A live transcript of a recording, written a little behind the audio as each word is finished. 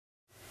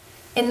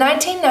In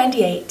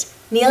 1998,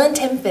 Neil and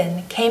Tim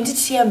Finn came to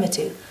Te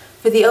Awamutu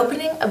for the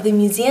opening of the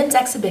museum's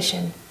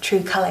exhibition,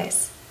 True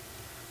Colours.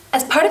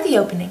 As part of the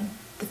opening,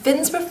 the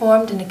Finns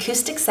performed an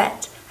acoustic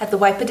set at the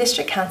Waipa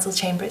District Council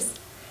Chambers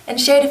and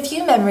shared a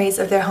few memories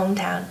of their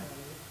hometown.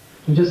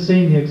 We've just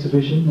seen the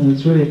exhibition, and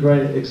it's really a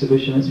great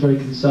exhibition. It's very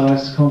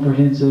concise,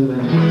 comprehensive,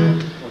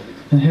 and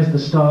has the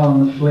style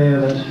and the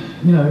flair that,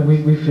 you know,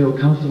 we feel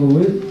comfortable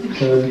with.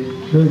 So,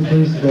 really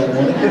pleased about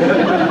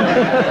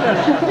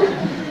that.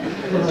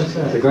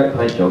 It's a great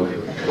paint job.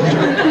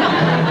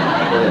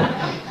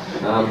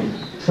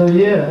 So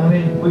yeah, I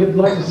mean, we'd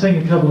like to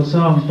sing a couple of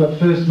songs, but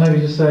first maybe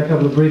just say a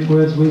couple of brief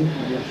words.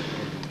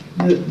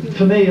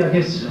 For me, I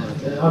guess,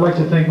 I'd like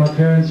to thank my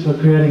parents for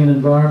creating an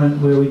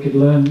environment where we could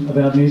learn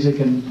about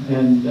music and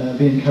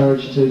be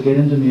encouraged to get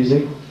into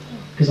music,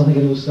 because I think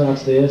it all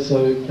starts there.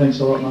 So thanks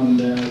a lot, Mum and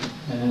Dad,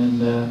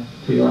 and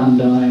for your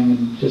undying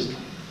and just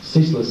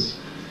ceaseless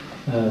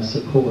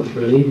support,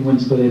 really. Even when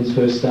Split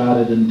first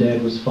started and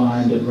Dad was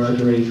fined at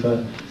Rotary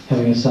for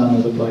having a son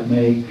that looked like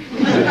me,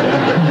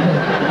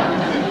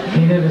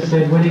 he never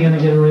said, when are you going to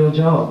get a real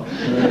job? So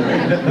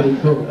it's pretty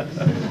cool.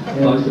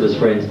 Most of his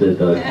friends did,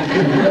 though.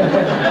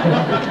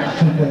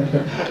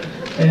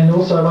 And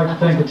also I'd like to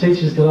thank the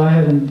teachers that I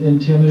had in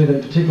Te Awamutu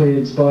that particularly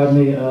inspired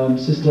me.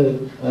 Sister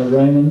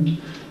Raymond,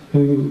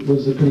 who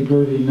was a pretty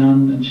groovy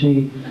nun, and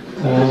she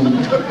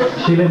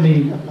let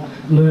me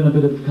learn a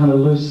bit of kind of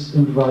loose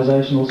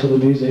improvisation, all sort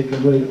of music,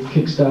 and really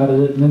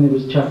kick-started it. And then there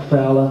was Chuck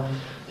Fowler,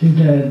 who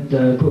Dad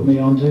put me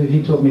onto.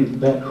 He taught me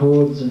back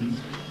chords and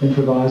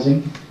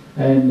improvising.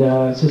 And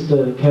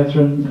Sister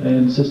Catherine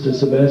and Sister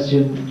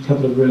Sebastian, a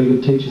couple of really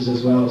good teachers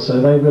as well. So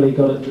they really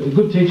got it. A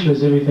good teacher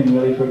is everything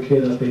really for a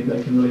kid. I think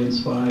they can really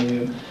inspire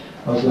you.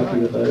 I was lucky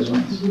with those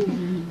ones.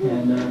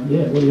 And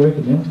yeah, what do you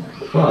reckon, Neil?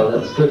 Well,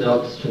 that's good.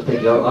 I'd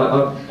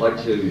like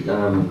to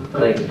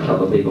thank a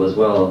couple of people as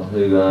well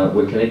who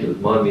were connected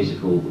with my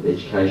musical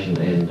education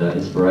and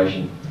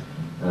inspiration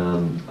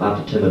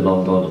after Tim had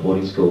long gone to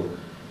boarding school.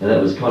 And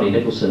that was Connie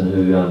Nicholson,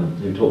 who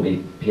taught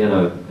me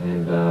piano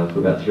and for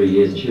about 3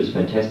 years. And she was a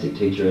fantastic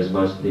teacher, as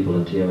most people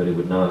in Te Awamutu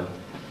would know.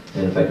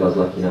 And in fact, I was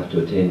lucky enough to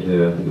attend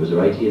her, I think it was her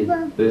 80th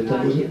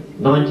birthday, was it?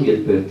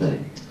 90th birthday.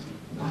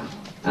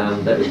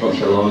 That was not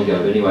so long ago.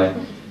 But anyway,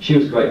 she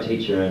was a great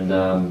teacher, and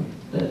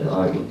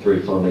I look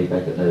very fondly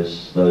back at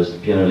those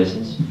piano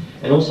lessons.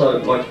 And also,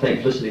 I'd like to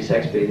thank Felicity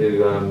Saxby,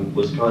 who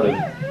was kind of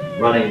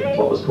running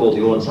what was called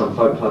the All and Some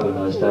Folk Club in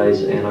those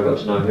days. And I got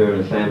to know her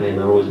and her family, and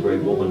they were always very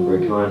warm and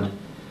very kind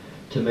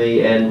to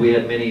me, and we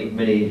had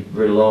many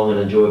very long and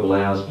enjoyable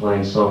hours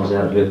playing songs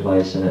out at her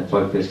place and at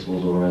folk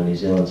festivals all around New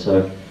Zealand.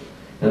 So,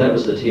 and that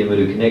was the Te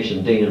Awamutu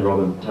connection. Dean and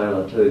Robin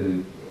Taylor too,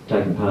 who've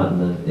taken part in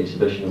the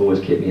exhibition, have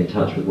always kept me in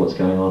touch with what's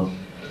going on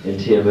in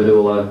Te Awamutu.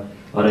 Although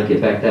I don't get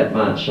back that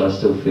much, I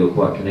still feel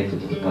quite connected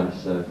to the place.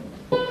 So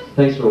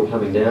thanks for all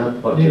coming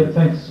down.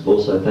 Thanks.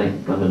 Also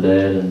thank Mum and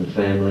Dad and the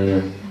family.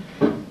 And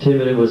Te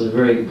Awamutu was a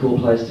very cool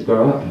place to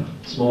grow up.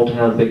 Small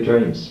town, big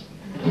dreams.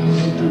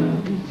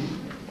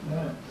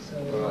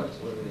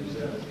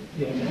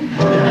 Yeah.